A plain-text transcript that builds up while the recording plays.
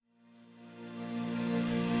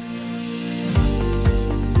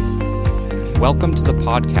Welcome to the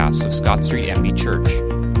podcast of Scott Street MB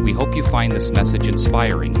Church. We hope you find this message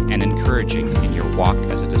inspiring and encouraging in your walk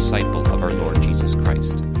as a disciple of our Lord Jesus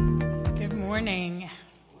Christ. Good morning.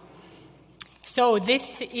 So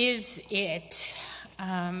this is it.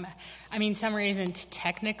 Summer isn't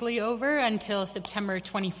technically over until September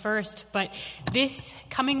 21st, but this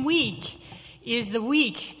coming week is the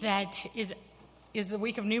week that is the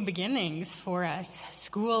week of new beginnings for us.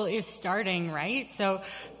 School is starting, right? So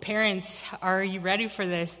parents, are you ready for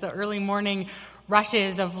this? The early morning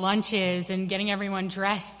rushes of lunches and getting everyone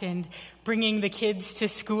dressed and bringing the kids to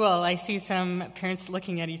school. I see some parents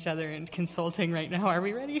looking at each other and consulting right now. Are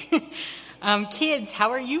we ready? Kids,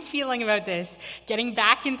 how are you feeling about this? Getting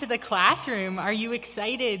back into the classroom, are you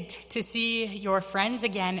excited to see your friends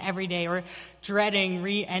again every day, or dreading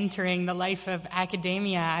re-entering the life of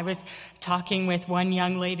academia? I was talking with one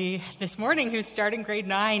young lady this morning who's starting grade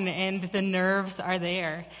 9, and the nerves are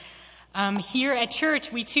there. Here at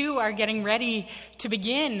church, we too are getting ready to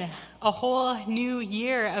begin. A whole new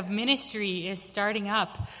year of ministry is starting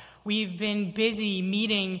up. We've been busy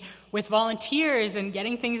meeting with volunteers and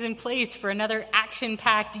getting things in place for another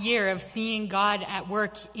action-packed year of seeing God at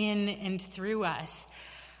work in and through us.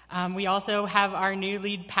 We also have our new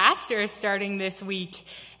lead pastor starting this week,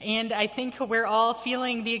 and I think we're all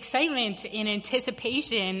feeling the excitement and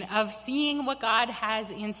anticipation of seeing what God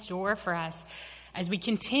has in store for us as we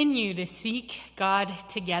continue to seek God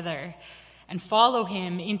together and follow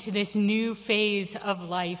Him into this new phase of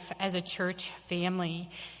life as a church family.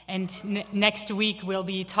 And next week, we'll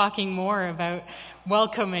be talking more about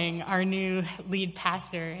welcoming our new lead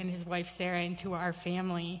pastor and his wife, Sarah, into our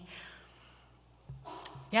family.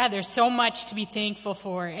 Yeah, there's so much to be thankful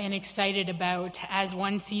for and excited about as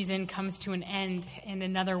one season comes to an end and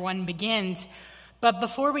another one begins. But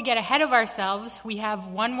before we get ahead of ourselves, we have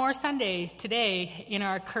one more Sunday today in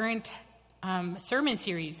our current sermon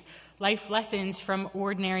series, Life Lessons from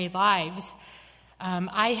Ordinary Lives.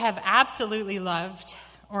 I have absolutely loved,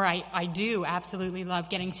 or I do absolutely love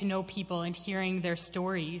getting to know people and hearing their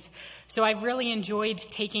stories. So I've really enjoyed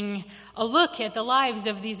taking a look at the lives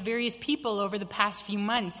of these various people over the past few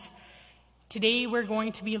months. Today we're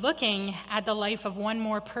going to be looking at the life of one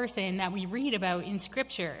more person that we read about in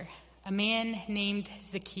Scripture, a man named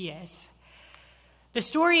Zacchaeus. The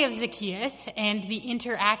story of Zacchaeus and the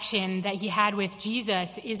interaction that he had with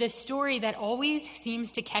Jesus is a story that always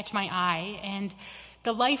seems to catch my eye, and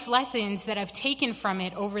the life lessons that I've taken from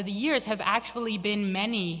it over the years have actually been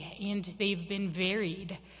many, and they've been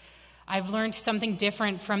varied. I've learned something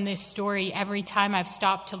different from this story every time I've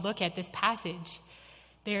stopped to look at this passage.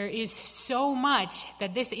 There is so much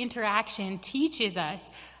that this interaction teaches us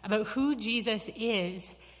about who Jesus is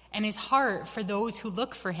and his heart for those who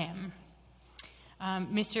look for him.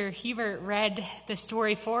 Mr. Hebert read the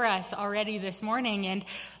story for us already this morning, and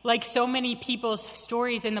like so many people's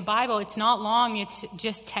stories in the Bible, it's not long, it's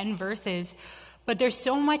just 10 verses. But there's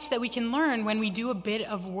so much that we can learn when we do a bit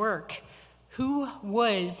of work. Who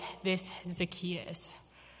was this Zacchaeus?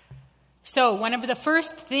 So one of the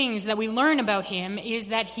first things that we learn about him is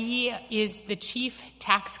that he is the chief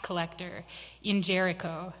tax collector in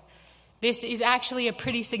Jericho. This is actually a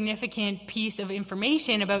pretty significant piece of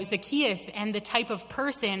information about Zacchaeus and the type of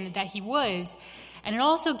person that he was. And it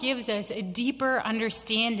also gives us a deeper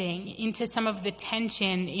understanding into some of the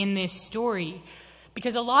tension in this story,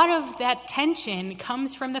 because a lot of that tension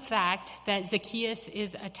comes from the fact that Zacchaeus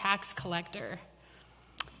is a tax collector.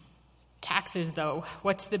 Taxes, though,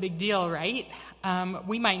 what's the big deal, right?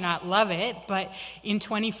 We might not love it, but in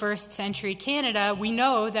 21st century Canada, we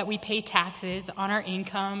know that we pay taxes on our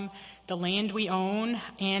income, the land we own,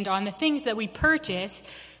 and on the things that we purchase,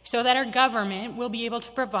 so that our government will be able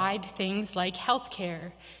to provide things like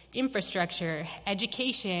healthcare, infrastructure,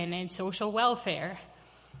 education, and social welfare.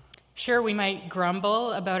 Sure, we might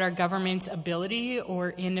grumble about our government's ability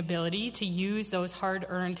or inability to use those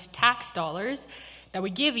hard-earned tax dollars that we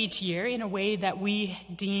give each year in a way that we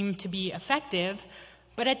deem to be effective,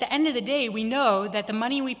 but at the end of the day, we know that the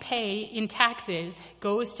money we pay in taxes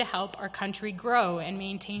goes to help our country grow and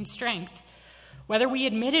maintain strength. Whether we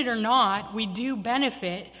admit it or not, we do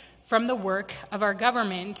benefit from the work of our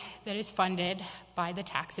government that is funded by the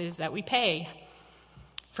taxes that we pay.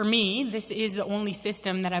 For me, this is the only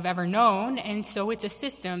system that I've ever known, and so it's a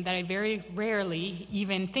system that I very rarely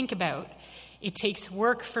even think about. It takes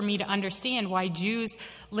work for me to understand why Jews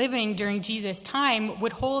living during Jesus' time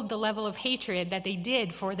would hold the level of hatred that they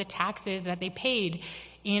did for the taxes that they paid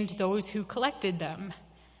and those who collected them.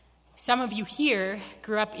 Some of you here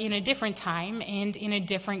grew up in a different time and in a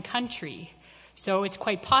different country, so it's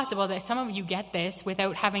quite possible that some of you get this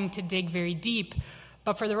without having to dig very deep.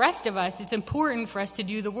 But for the rest of us, it's important for us to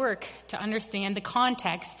do the work to understand the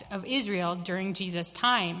context of Israel during Jesus'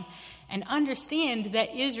 time and understand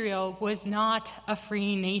that Israel was not a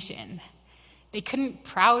free nation. They couldn't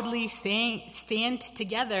proudly stand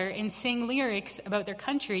together and sing lyrics about their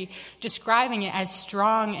country, describing it as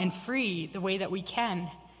strong and free the way that we can.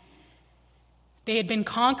 They had been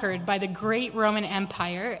conquered by the great Roman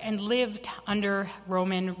Empire and lived under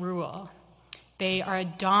Roman rule. They are a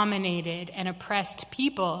dominated and oppressed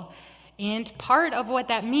people, and part of what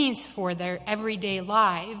that means for their everyday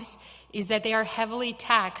lives is that they are heavily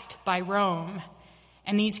taxed by Rome.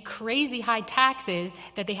 And these crazy high taxes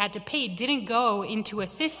that they had to pay didn't go into a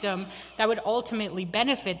system that would ultimately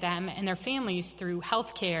benefit them and their families through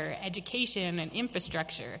healthcare, education, and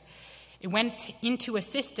infrastructure. It went into a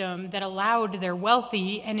system that allowed their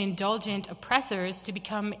wealthy and indulgent oppressors to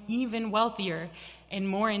become even wealthier and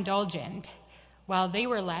more indulgent, while they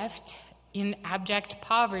were left in abject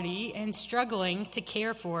poverty and struggling to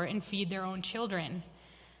care for and feed their own children.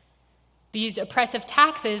 These oppressive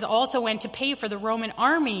taxes also went to pay for the Roman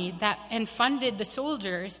army and funded the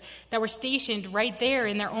soldiers that were stationed right there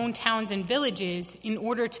in their own towns and villages in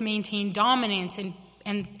order to maintain dominance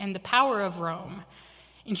and the power of Rome,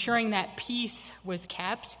 ensuring that peace was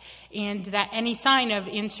kept and that any sign of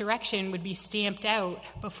insurrection would be stamped out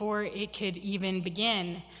before it could even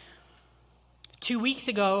begin. 2 weeks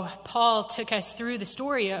ago, Paul took us through the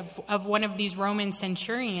story of one of these Roman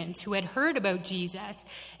centurions who had heard about Jesus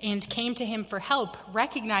and came to him for help,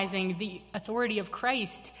 recognizing the authority of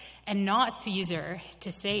Christ and not Caesar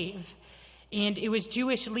to save. And it was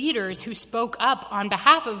Jewish leaders who spoke up on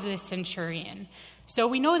behalf of this centurion. So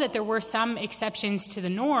we know that there were some exceptions to the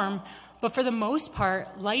norm, but for the most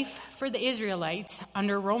part, life for the Israelites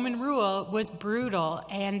under Roman rule was brutal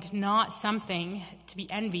and not something to be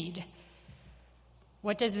envied.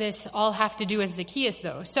 What does this all have to do with Zacchaeus,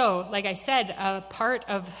 though? So, like I said, a part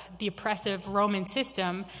of the oppressive Roman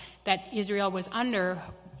system that Israel was under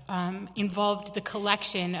involved the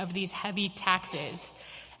collection of these heavy taxes.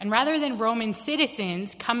 And rather than Roman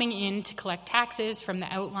citizens coming in to collect taxes from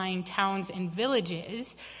the outlying towns and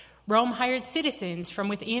villages, Rome hired citizens from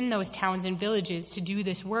within those towns and villages to do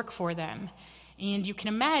this work for them. And you can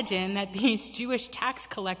imagine that these Jewish tax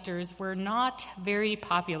collectors were not very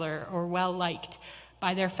popular or well-liked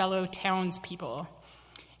by their fellow townspeople.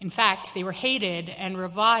 In fact, they were hated and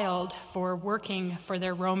reviled for working for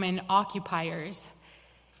their Roman occupiers.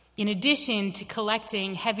 In addition to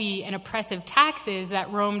collecting heavy and oppressive taxes that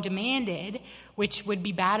Rome demanded, which would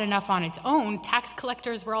be bad enough on its own, tax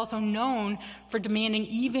collectors were also known for demanding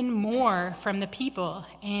even more from the people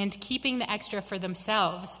and keeping the extra for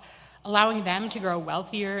themselves, allowing them to grow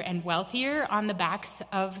wealthier and wealthier on the backs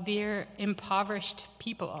of their impoverished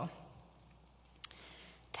people.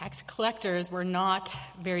 Tax collectors were not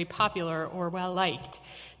very popular or well-liked.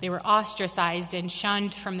 They were ostracized and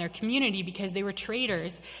shunned from their community because they were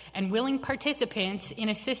traitors and willing participants in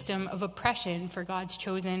a system of oppression for God's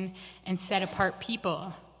chosen and set-apart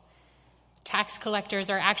people. Tax collectors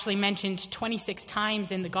are actually mentioned 26 times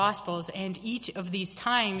in the Gospels, and each of these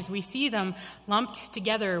times we see them lumped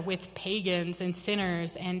together with pagans and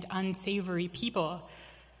sinners and unsavory people.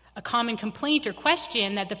 A common complaint or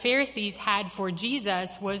question that the Pharisees had for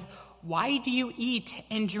Jesus was, "Why do you eat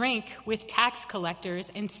and drink with tax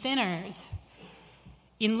collectors and sinners?"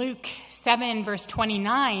 In Luke 7, verse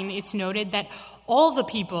 29, it's noted that all the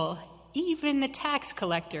people, even the tax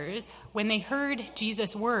collectors, when they heard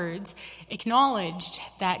Jesus' words, acknowledged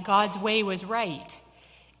that God's way was right.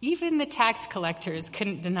 Even the tax collectors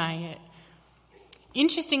couldn't deny it.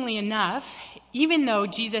 Interestingly enough, even though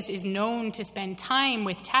Jesus is known to spend time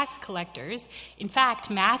with tax collectors, in fact,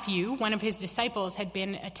 Matthew, one of his disciples, had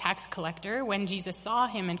been a tax collector when Jesus saw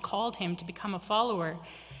him and called him to become a follower.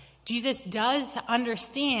 Jesus does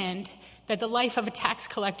understand that the life of a tax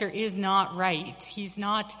collector is not right. He's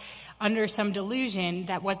not under some delusion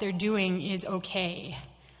that what they're doing is okay.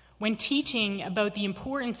 When teaching about the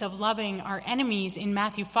importance of loving our enemies in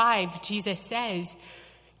Matthew 5, Jesus says,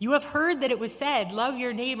 "You have heard that it was said, 'Love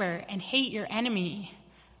your neighbor and hate your enemy.'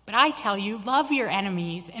 But I tell you, love your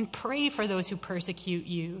enemies and pray for those who persecute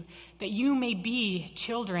you, that you may be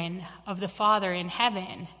children of the Father in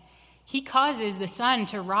heaven. He causes the sun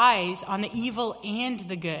to rise on the evil and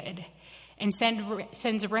the good, and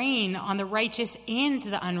sends rain on the righteous and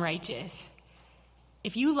the unrighteous.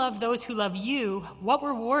 If you love those who love you, what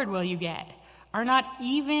reward will you get? Are not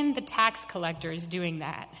even the tax collectors doing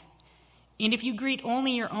that? And if you greet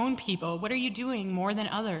only your own people, what are you doing more than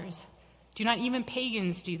others? Do not even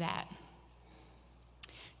pagans do that?"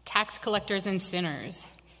 Tax collectors and sinners.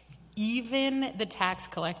 Even the tax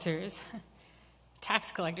collectors.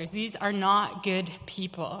 tax collectors. These are not good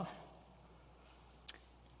people.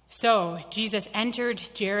 So Jesus entered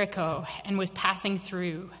Jericho and was passing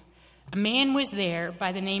through. A man was there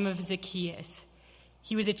by the name of Zacchaeus.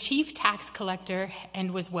 He was a chief tax collector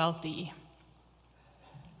and was wealthy.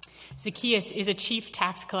 Zacchaeus is a chief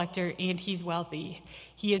tax collector and he's wealthy.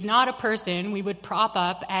 He is not a person we would prop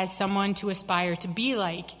up as someone to aspire to be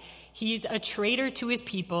like. He's a traitor to his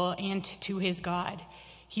people and to his God.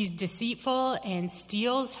 He's deceitful and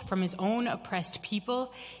steals from his own oppressed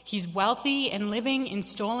people. He's wealthy and living in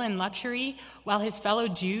stolen luxury while his fellow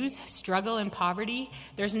Jews struggle in poverty.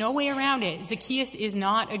 There's no way around it. Zacchaeus is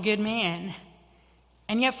not a good man.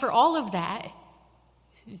 And yet for all of that,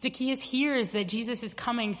 Zacchaeus hears that Jesus is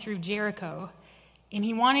coming through Jericho, and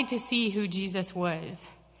he wanted to see who Jesus was.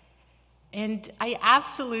 And I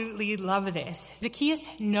absolutely love this. Zacchaeus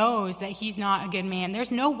knows that he's not a good man.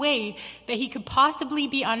 There's no way that he could possibly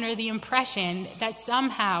be under the impression that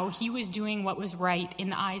somehow he was doing what was right in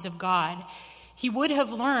the eyes of God. He would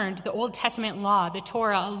have learned the Old Testament law, the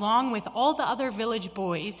Torah, along with all the other village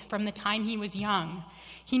boys from the time he was young.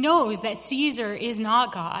 He knows that Caesar is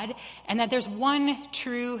not God and that there's one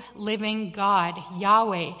true living God,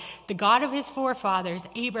 Yahweh, the God of his forefathers,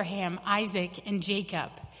 Abraham, Isaac, and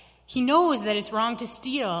Jacob. He knows that it's wrong to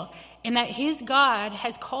steal and that his God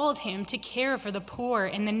has called him to care for the poor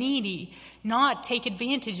and the needy, not take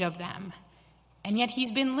advantage of them. And yet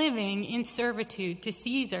he's been living in servitude to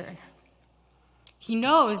Caesar. He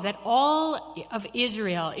knows that all of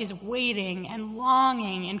Israel is waiting and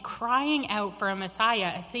longing and crying out for a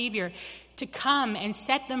Messiah, a Savior, to come and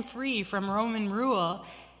set them free from Roman rule.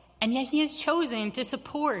 And yet he has chosen to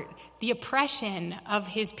support the oppression of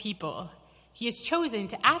his people. He has chosen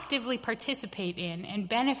to actively participate in and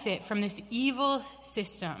benefit from this evil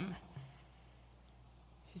system.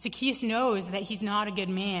 Zacchaeus knows that he's not a good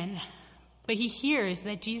man, but he hears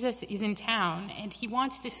that Jesus is in town, and he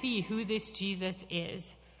wants to see who this Jesus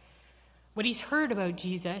is. What he's heard about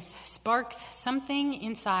Jesus sparks something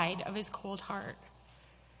inside of his cold heart.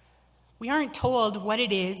 We aren't told what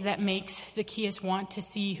it is that makes Zacchaeus want to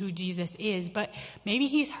see who Jesus is, but maybe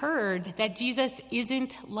he's heard that Jesus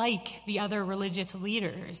isn't like the other religious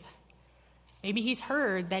leaders. Maybe he's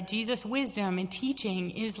heard that Jesus' wisdom and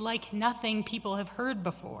teaching is like nothing people have heard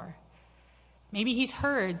before. Maybe he's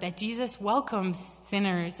heard that Jesus welcomes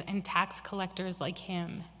sinners and tax collectors like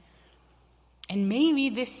him. And maybe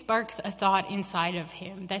this sparks a thought inside of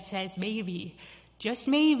him that says maybe, just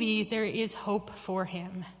maybe, there is hope for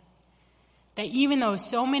him. That even though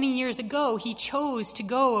so many years ago he chose to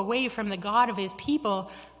go away from the God of his people,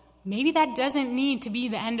 maybe that doesn't need to be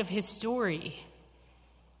the end of his story.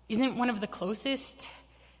 Isn't one of the closest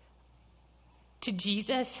to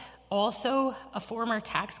Jesus also a former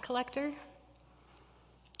tax collector?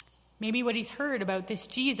 Maybe what he's heard about this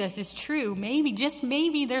Jesus is true. Maybe, just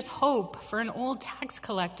maybe, there's hope for an old tax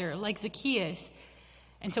collector like Zacchaeus.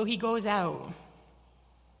 And so he goes out.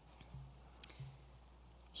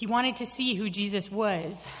 He wanted to see who Jesus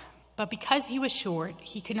was, but because he was short,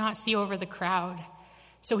 he could not see over the crowd.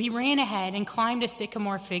 So he ran ahead and climbed a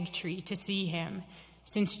sycamore fig tree to see him,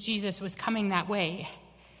 since Jesus was coming that way.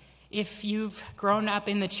 If you've grown up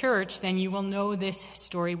in the church, then you will know this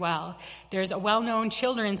story well. There's a well-known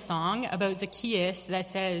children's song about Zacchaeus that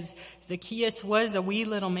says, "Zacchaeus was a wee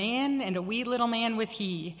little man, and a wee little man was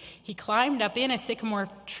he. He climbed up in a sycamore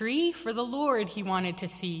tree for the Lord he wanted to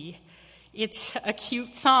see." It's a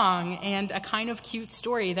cute song and a kind of cute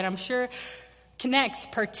story that I'm sure connects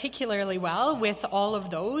particularly well with all of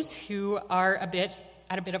those who are at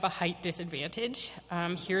a bit of a height disadvantage.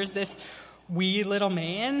 Here's this wee little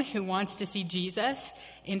man who wants to see Jesus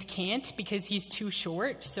and can't because he's too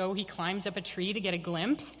short, so he climbs up a tree to get a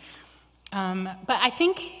glimpse. But I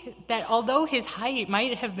think that although his height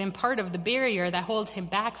might have been part of the barrier that holds him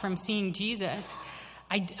back from seeing Jesus,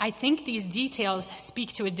 I think these details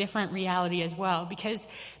speak to a different reality as well, because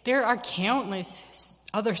there are countless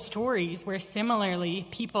other stories where similarly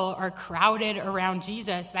people are crowded around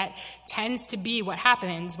Jesus. That tends to be what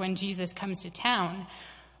happens when Jesus comes to town.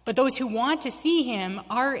 But those who want to see him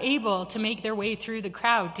are able to make their way through the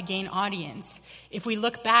crowd to gain audience. If we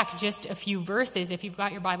look back just a few verses, if you've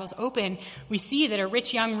got your Bibles open, we see that a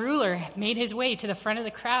rich young ruler made his way to the front of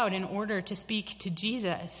the crowd in order to speak to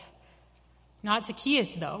Jesus. Not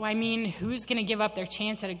Zacchaeus, though. I mean, who's going to give up their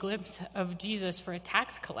chance at a glimpse of Jesus for a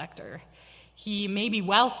tax collector? He may be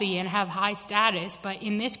wealthy and have high status, but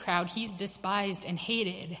in this crowd, he's despised and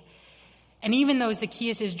hated. And even though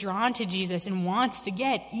Zacchaeus is drawn to Jesus and wants to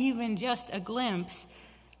get even just a glimpse,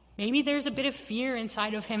 maybe there's a bit of fear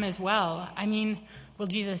inside of him as well. I mean, will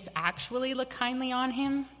Jesus actually look kindly on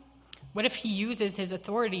him? What if he uses his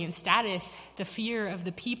authority and status, the fear of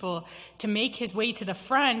the people, to make his way to the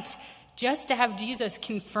front just to have Jesus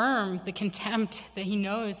confirm the contempt that he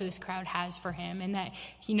knows this crowd has for him and that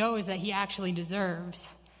he knows that he actually deserves?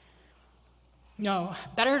 No,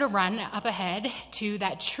 better to run up ahead to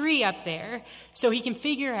that tree up there so he can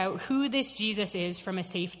figure out who this Jesus is from a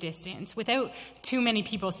safe distance without too many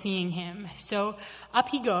people seeing him. So up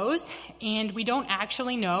he goes, and we don't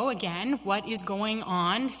actually know, again, what is going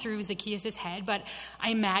on through Zacchaeus' head, but I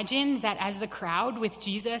imagine that as the crowd with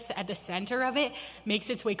Jesus at the center of it makes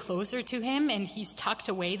its way closer to him and he's tucked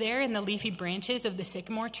away there in the leafy branches of the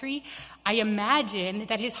sycamore tree, I imagine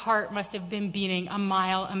that his heart must have been beating a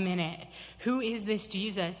mile a minute. Who is this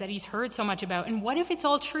Jesus that he's heard so much about? And what if it's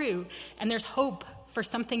all true and there's hope for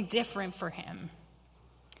something different for him?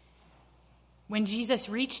 When Jesus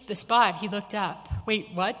reached the spot, he looked up. Wait,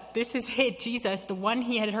 what? This is it. Jesus, the one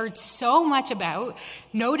he had heard so much about,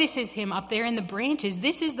 notices him up there in the branches.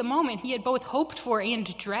 This is the moment he had both hoped for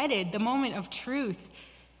and dreaded, the moment of truth.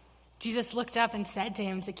 Jesus looked up and said to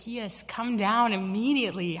him, Zacchaeus, come down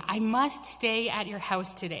immediately. I must stay at your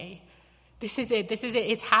house today. This is it.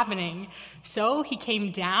 It's happening. So he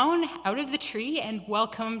came down out of the tree and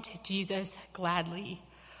welcomed Jesus gladly.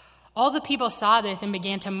 All the people saw this and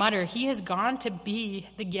began to mutter, he has gone to be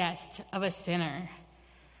the guest of a sinner.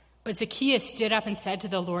 But Zacchaeus stood up and said to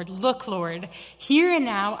the Lord, look, Lord, here and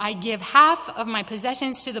now I give half of my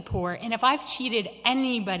possessions to the poor, and if I've cheated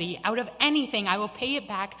anybody out of anything, I will pay it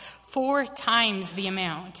back 4 times the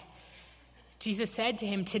amount. Jesus said to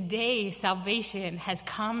him, today salvation has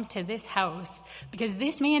come to this house, because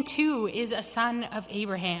this man too is a son of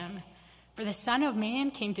Abraham. For the Son of Man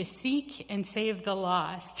came to seek and save the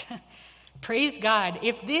lost. Praise God.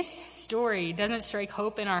 If this story doesn't strike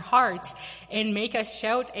hope in our hearts and make us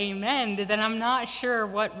shout amen, then I'm not sure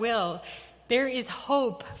what will. There is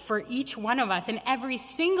hope for each one of us, and every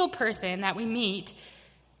single person that we meet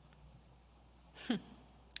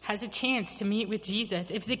has a chance to meet with Jesus.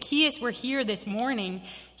 If Zacchaeus were here this morning,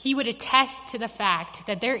 he would attest to the fact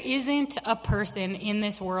that there isn't a person in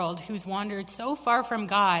this world who's wandered so far from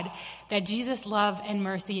God that Jesus' love and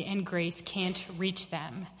mercy and grace can't reach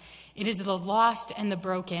them. It is the lost and the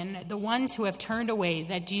broken, the ones who have turned away,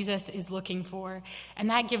 that Jesus is looking for. And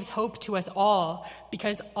that gives hope to us all,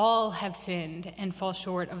 because all have sinned and fall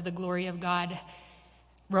short of the glory of God.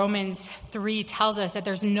 Romans 3 tells us that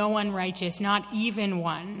there's no one righteous, not even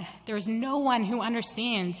one. There's no one who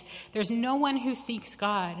understands. There's no one who seeks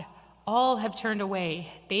God. All have turned away.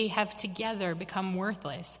 They have together become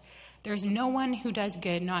worthless. There's no one who does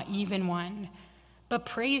good, not even one. But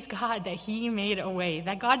praise God that he made a way,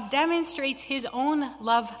 that God demonstrates his own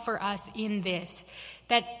love for us in this,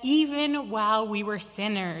 that even while we were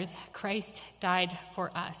sinners, Christ died for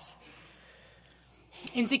us.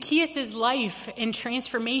 In Zacchaeus' life and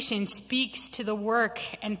transformation speaks to the work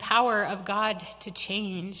and power of God to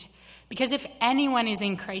change. Because if anyone is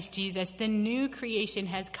in Christ Jesus, the new creation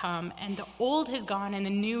has come, and the old has gone, and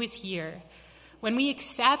the new is here. When we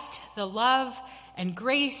accept the love and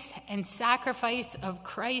grace and sacrifice of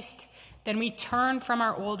Christ, then we turn from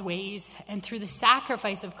our old ways, and through the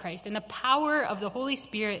sacrifice of Christ and the power of the Holy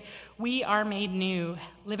Spirit, we are made new,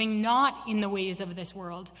 living not in the ways of this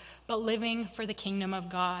world, but living for the kingdom of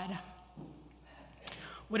God.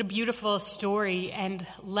 What a beautiful story and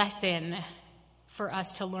lesson for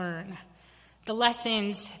us to learn. The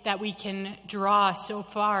lessons that we can draw so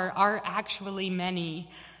far are actually many.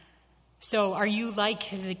 So are you like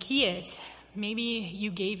Zacchaeus? Maybe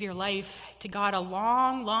you gave your life to God a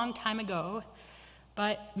long, long time ago,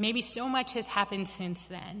 but maybe so much has happened since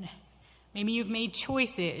then. Maybe you've made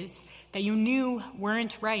choices that you knew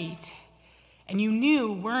weren't right, and you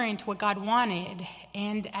knew weren't what God wanted,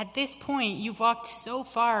 and at this point, you've walked so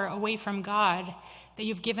far away from God that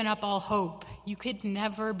you've given up all hope. You could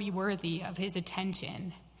never be worthy of his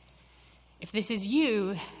attention. If this is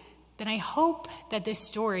you, then I hope that this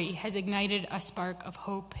story has ignited a spark of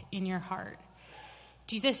hope in your heart.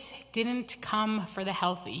 Jesus didn't come for the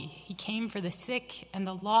healthy. He came for the sick and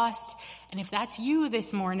the lost. And if that's you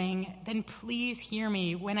this morning, then please hear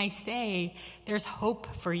me when I say there's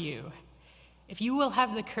hope for you. If you will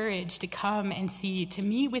have the courage to come and see, to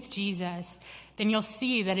meet with Jesus, then you'll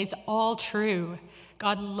see that it's all true.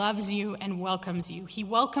 God loves you and welcomes you. He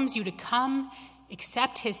welcomes you to come,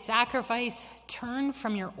 accept his sacrifice, turn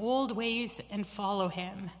from your old ways, and follow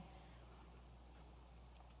him.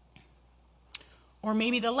 Or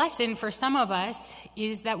maybe the lesson for some of us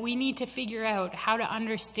is that we need to figure out how to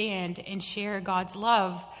understand and share God's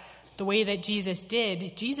love the way that Jesus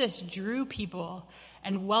did. Jesus drew people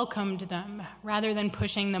and welcomed them rather than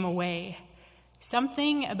pushing them away.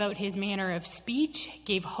 Something about his manner of speech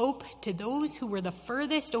gave hope to those who were the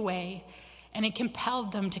furthest away, and it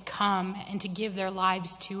compelled them to come and to give their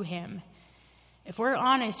lives to him. If we're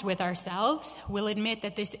honest with ourselves, we'll admit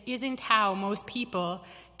that this isn't how most people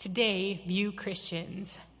today view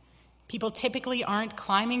Christians. People typically aren't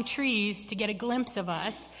climbing trees to get a glimpse of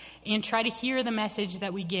us and try to hear the message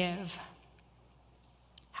that we give.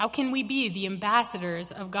 How can we be the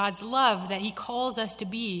ambassadors of God's love that he calls us to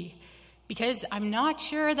be? Because I'm not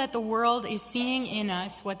sure that the world is seeing in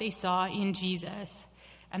us what they saw in Jesus,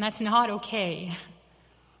 and that's not okay.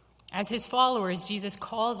 As his followers, Jesus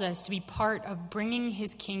calls us to be part of bringing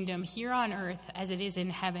his kingdom here on earth as it is in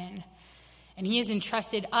heaven, and he has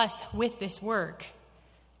entrusted us with this work.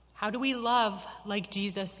 How do we love like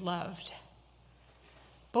Jesus loved?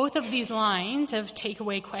 Both of these lines of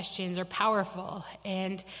takeaway questions are powerful,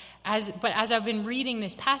 but as I've been reading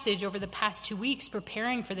this passage over the past 2 weeks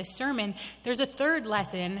preparing for this sermon, there's a third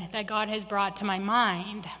lesson that God has brought to my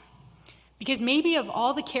mind. Because maybe of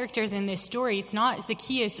all the characters in this story, it's not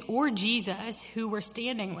Zacchaeus or Jesus who we're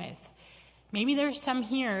standing with. Maybe there's some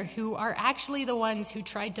here who are actually the ones who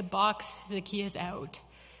tried to box Zacchaeus out,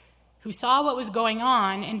 who saw what was going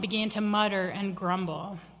on and began to mutter and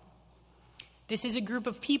grumble. This is a group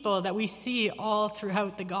of people that we see all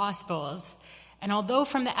throughout the Gospels. And although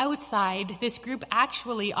from the outside, this group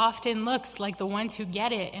actually often looks like the ones who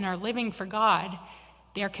get it and are living for God,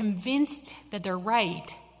 they are convinced that they're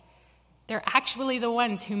right. They're actually the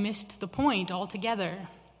ones who missed the point altogether.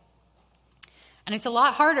 And it's a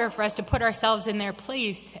lot harder for us to put ourselves in their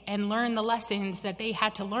place and learn the lessons that they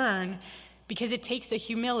had to learn, because it takes a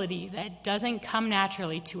humility that doesn't come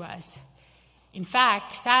naturally to us. In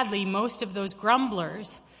fact, sadly, most of those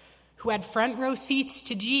grumblers who had front row seats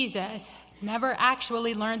to Jesus never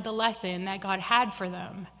actually learned the lesson that God had for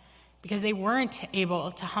them, because they weren't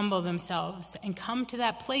able to humble themselves and come to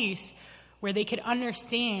that place where they could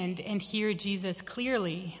understand and hear Jesus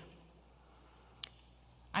clearly.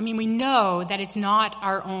 I mean, we know that it's not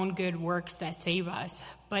our own good works that save us,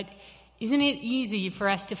 but isn't it easy for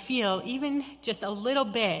us to feel, even just a little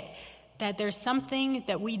bit, that there's something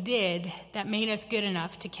that we did that made us good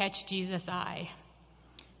enough to catch Jesus' eye,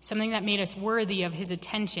 something that made us worthy of his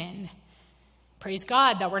attention? Praise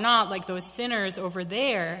God that we're not like those sinners over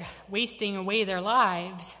there wasting away their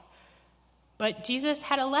lives. But Jesus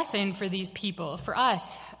had a lesson for these people, for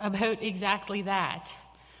us, about exactly that.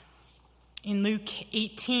 In Luke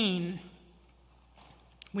 18,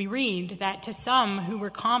 we read that to some who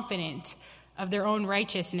were confident of their own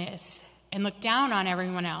righteousness and looked down on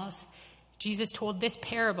everyone else, Jesus told this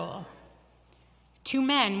parable. 2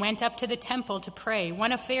 men went up to the temple to pray,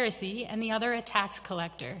 one a Pharisee and the other a tax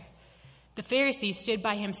collector. The Pharisee stood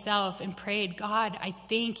by himself and prayed, "God, I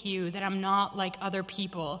thank you that I'm not like other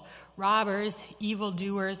people, robbers,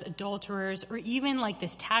 evildoers, adulterers, or even like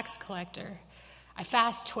this tax collector. I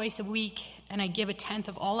fast twice a week and I give 1/10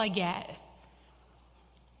 of all I get."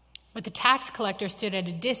 But the tax collector stood at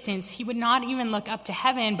a distance. He would not even look up to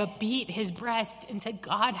heaven, but beat his breast and said,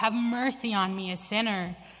 "God, have mercy on me, a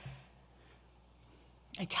sinner."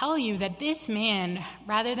 I tell you that this man,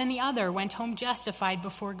 rather than the other, went home justified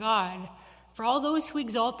before God. For all those who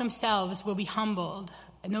exalt themselves will be humbled,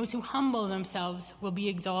 and those who humble themselves will be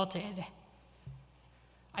exalted.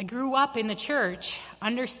 I grew up in the church,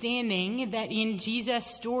 understanding that in Jesus'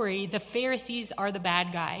 story, the Pharisees are the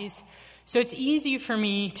bad guys. So it's easy for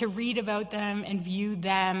me to read about them and view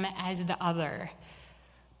them as the other.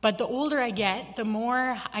 But the older I get, the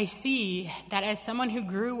more I see that as someone who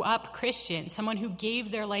grew up Christian, someone who gave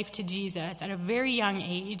their life to Jesus at a very young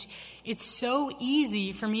age, it's so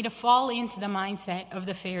easy for me to fall into the mindset of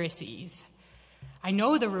the Pharisees. I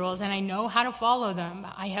know the rules and I know how to follow them.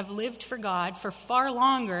 I have lived for God for far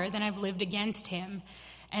longer than I've lived against him.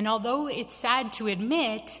 And although it's sad to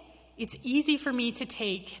admit, it's easy for me to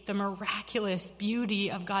take the miraculous beauty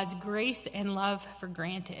of God's grace and love for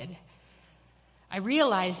granted. I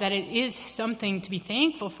realize that it is something to be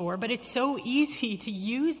thankful for, but it's so easy to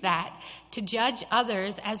use that to judge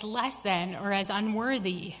others as less than or as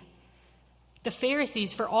unworthy. The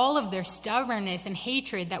Pharisees, for all of their stubbornness and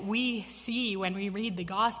hatred that we see when we read the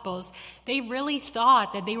Gospels, they really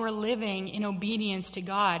thought that they were living in obedience to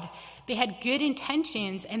God. They had good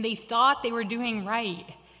intentions and they thought they were doing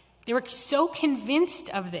right. They were so convinced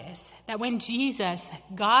of this that when Jesus,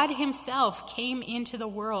 God himself, came into the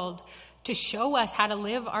world to show us how to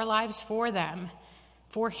live our lives for them,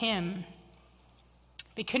 for him,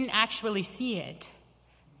 they couldn't actually see it.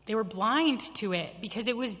 They were blind to it because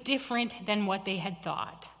it was different than what they had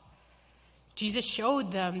thought. Jesus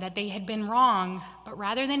showed them that they had been wrong, but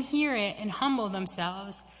rather than hear it and humble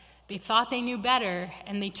themselves, They thought they knew better,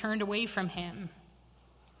 and they turned away from him.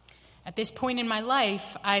 At this point in my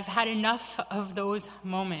life, I've had enough of those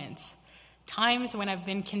moments. Times when I've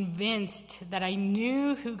been convinced that I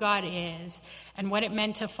knew who God is and what it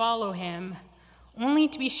meant to follow him, only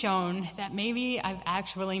to be shown that maybe I've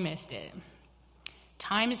actually missed it.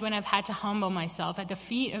 Times when I've had to humble myself at the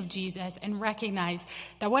feet of Jesus and recognize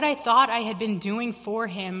that what I thought I had been doing for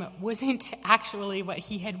him wasn't actually what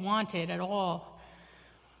he had wanted at all.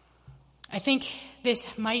 I think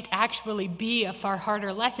this might actually be a far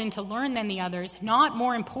harder lesson to learn than the others, not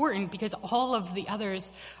more important because all of the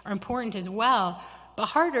others are important as well, but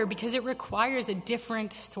harder because it requires a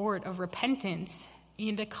different sort of repentance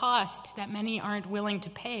and a cost that many aren't willing to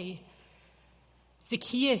pay.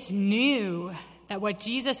 Zacchaeus knew that what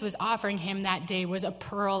Jesus was offering him that day was a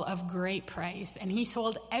pearl of great price, and he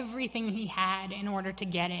sold everything he had in order to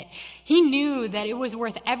get it. He knew that it was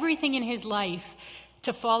worth everything in his life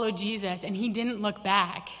to follow Jesus, and he didn't look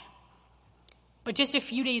back. But just a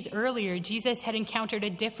few days earlier, Jesus had encountered a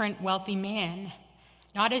different wealthy man,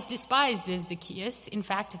 not as despised as Zacchaeus. In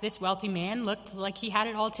fact, this wealthy man looked like he had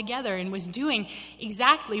it all together and was doing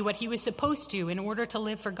exactly what he was supposed to in order to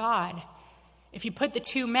live for God. If you put the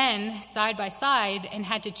two men side by side and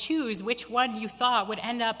had to choose which one you thought would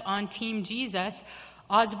end up on Team Jesus,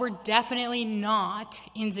 odds were definitely not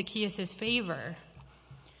in Zacchaeus' favor.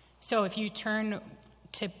 So if you turn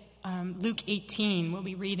to Luke 18, we'll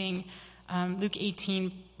be reading Luke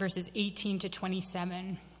 18, verses 18 to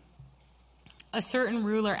 27. A certain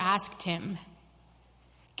ruler asked him,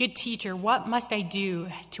 "Good teacher, what must I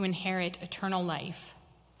do to inherit eternal life?"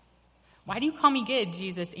 "Why do you call me good?"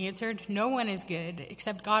 Jesus answered. "No one is good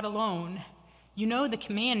except God alone. You know the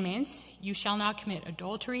commandments. You shall not commit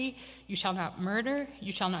adultery. You shall not murder.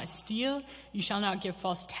 You shall not steal. You shall not give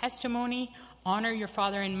false testimony. Honor your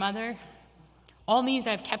father and mother." "All these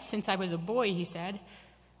I've kept since I was a boy," he said.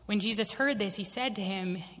 When Jesus heard this, he said to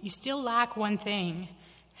him, "You still lack one thing.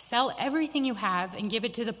 Sell everything you have and give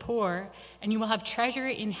it to the poor, and you will have treasure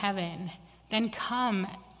in heaven. Then come,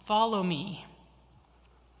 follow me."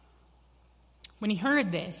 When he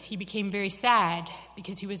heard this, he became very sad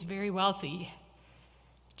because he was very wealthy.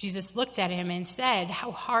 Jesus looked at him and said,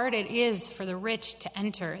 "How hard it is for the rich to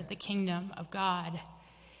enter the kingdom of God.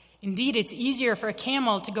 Indeed, it's easier for a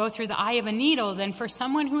camel to go through the eye of a needle than for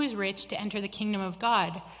someone who is rich to enter the kingdom of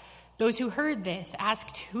God." Those who heard this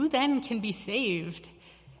asked, "Who then can be saved?"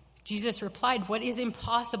 Jesus replied, "What is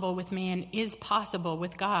impossible with man is possible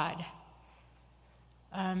with God."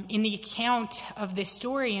 In the account of this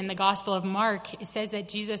story in the Gospel of Mark, it says that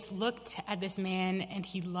Jesus looked at this man and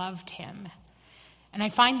he loved him. And I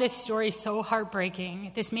find this story so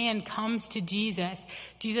heartbreaking. This man comes to Jesus.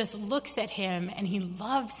 Jesus looks at him and he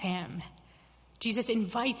loves him. Jesus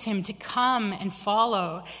invites him to come and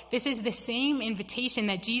follow. This is the same invitation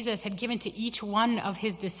that Jesus had given to each one of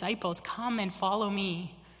his disciples. Come and follow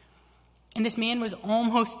me. And this man was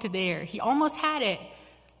almost there. He almost had it.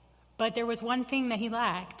 But there was one thing that he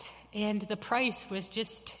lacked, and the price was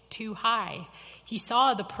just too high. He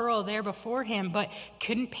saw the pearl there before him, but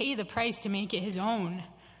couldn't pay the price to make it his own.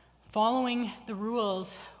 Following the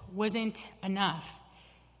rules wasn't enough.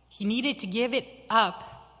 He needed to give it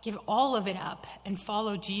up, give all of it up, and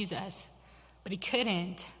follow Jesus, but he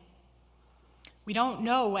couldn't. We don't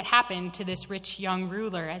know what happened to this rich young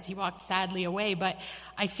ruler as he walked sadly away, but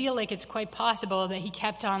I feel like it's quite possible that he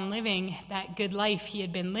kept on living that good life he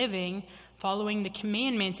had been living, following the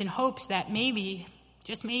commandments in hopes that maybe,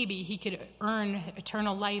 just maybe, he could earn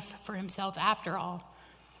eternal life for himself after all.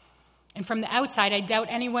 And from the outside, I doubt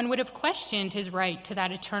anyone would have questioned his right to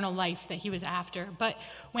that eternal life that he was after. But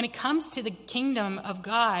when it comes to the kingdom of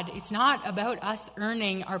God, it's not about us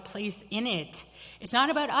earning our place in it. It's not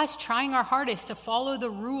about us trying our hardest to follow the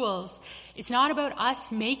rules. It's not about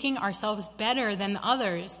us making ourselves better than the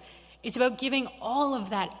others. It's about giving all of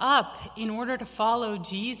that up in order to follow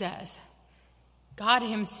Jesus. God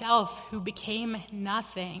himself, who became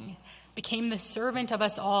nothing, became the servant of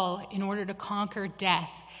us all in order to conquer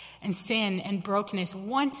death and sin and brokenness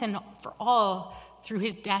once and for all through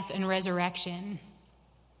his death and resurrection.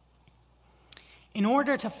 In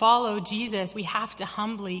order to follow Jesus, we have to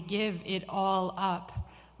humbly give it all up,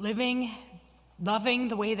 loving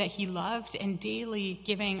the way that he loved and daily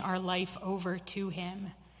giving our life over to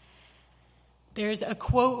him. There's a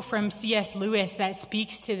quote from C.S. Lewis that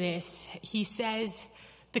speaks to this. He says,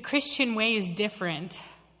 "The Christian way is different,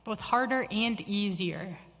 both harder and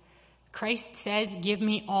easier. Christ says, 'Give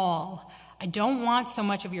me all. I don't want so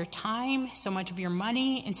much of your time, so much of your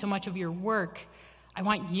money, and so much of your work. I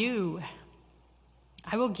want you.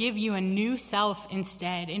 I will give you a new self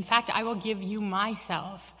instead. In fact, I will give you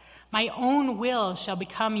myself. My own will shall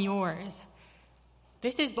become yours.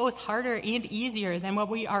 This is both harder and easier than what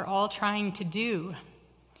we are all trying to do.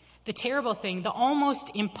 The terrible thing, the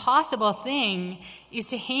almost impossible thing, is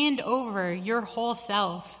to hand over your whole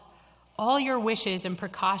self, all your wishes and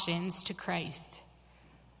precautions to Christ.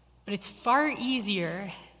 But it's far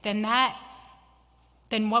easier than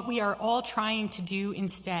what we are all trying to do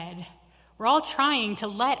instead. We're all trying to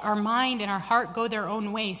let our mind and our heart go their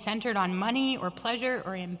own way, centered on money or pleasure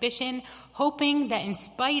or ambition, hoping that in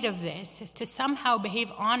spite of this, to somehow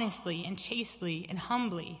behave honestly and chastely and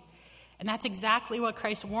humbly. And that's exactly what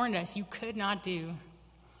Christ warned us you could not do.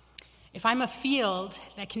 If I'm a field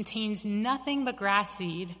that contains nothing but grass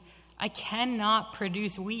seed, I cannot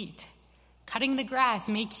produce wheat. Cutting the grass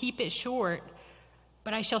may keep it short,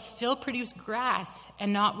 but I shall still produce grass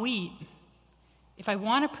and not wheat. If I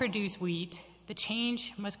want to produce wheat, the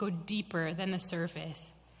change must go deeper than the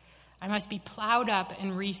surface. I must be plowed up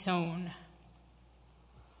and resown.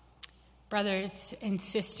 Brothers and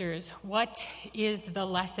sisters, what is the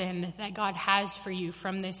lesson that God has for you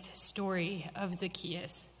from this story of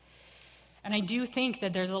Zacchaeus? And I do think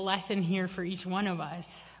that there's a lesson here for each one of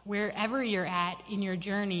us. Wherever you're at in your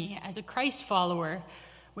journey as a Christ follower,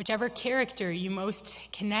 whichever character you most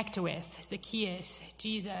connect with, Zacchaeus,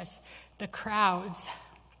 Jesus, the crowds,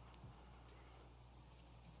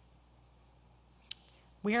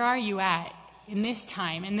 where are you at in this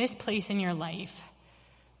time, in this place in your life?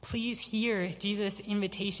 Please hear Jesus'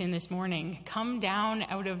 invitation this morning. Come down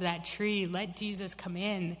out of that tree. Let Jesus come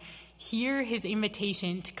in. Hear his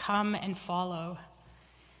invitation to come and follow.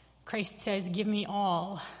 Christ says, give me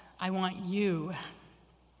all. I want you.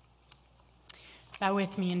 Bow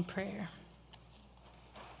with me in prayer.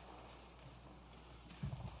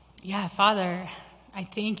 Yeah, Father, I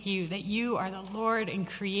thank you that you are the Lord and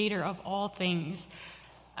creator of all things.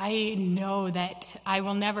 I know that I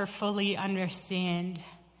will never fully understand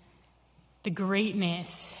the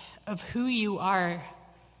greatness of who you are,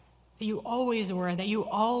 that you always were, that you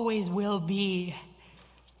always will be.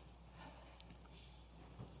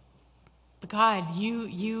 But God,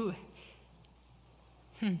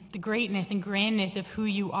 the greatness and grandness of who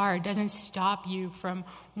you are doesn't stop you from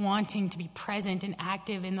wanting to be present and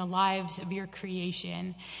active in the lives of your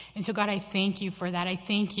creation. And so, God, I thank you for that. I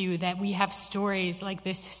thank you that we have stories like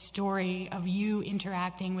this story of you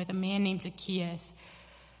interacting with a man named Zacchaeus,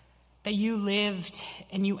 that you lived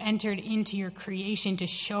and you entered into your creation to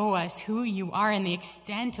show us who you are and the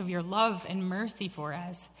extent of your love and mercy for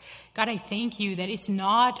us. God, I thank you that it's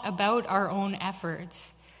not about our own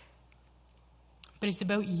efforts, but it's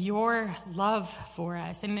about your love for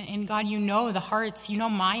us. And God, you know the hearts, you know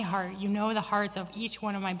my heart, you know the hearts of each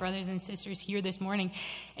one of my brothers and sisters here this morning,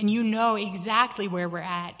 and you know exactly where we're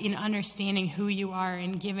at in understanding who you are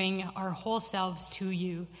and giving our whole selves to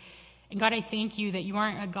you. And God, I thank you that you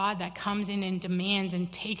aren't a God that comes in and demands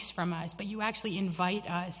and takes from us, but you actually invite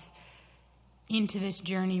us into this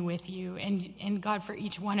journey with you. And God, for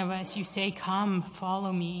each one of us, you say, come,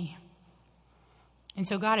 follow me. And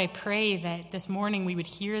so, God, I pray that this morning we would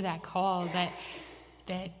hear that call, that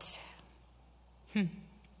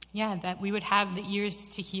we would have the ears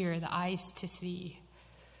to hear, the eyes to see.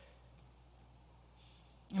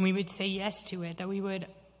 And we would say yes to it, that we would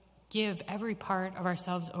give every part of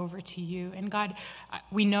ourselves over to you. And God,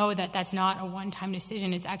 we know that that's not a one-time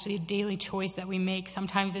decision. It's actually a daily choice that we make.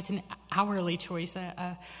 Sometimes it's an hourly choice,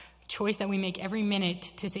 a choice that we make every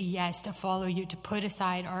minute to say yes, to follow you, to put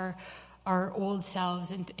aside our old selves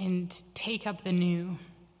and take up the new.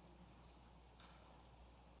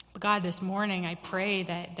 But God, this morning I pray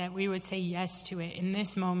that we would say yes to it in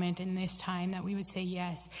this moment, in this time, that we would say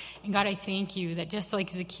yes. And God, I thank you that just like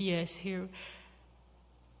Zacchaeus, who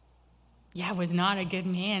was not a good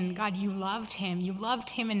man, God, you loved him. You loved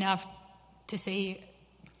him enough to say,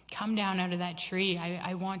 come down out of that tree.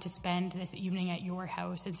 I want to spend this evening at your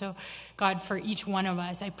house. And so, God, for each one of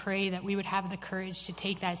us, I pray that we would have the courage to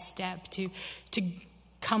take that step, to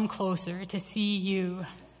come closer, to see you,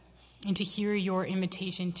 and to hear your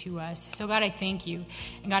invitation to us. So, God, I thank you.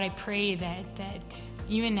 And God, I pray that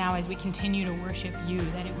even now as we continue to worship you,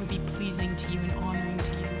 that it would be pleasing to you and honoring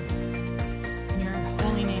to you. In your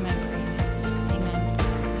holy name I pray this. Amen.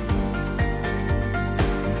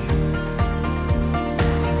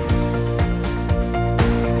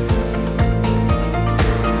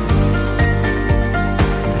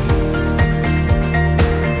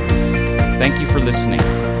 Thank you for listening.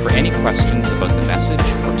 For any questions about the message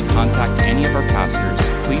or to contact any of our pastors,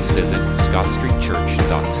 please visit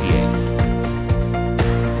scottstreetchurch.ca.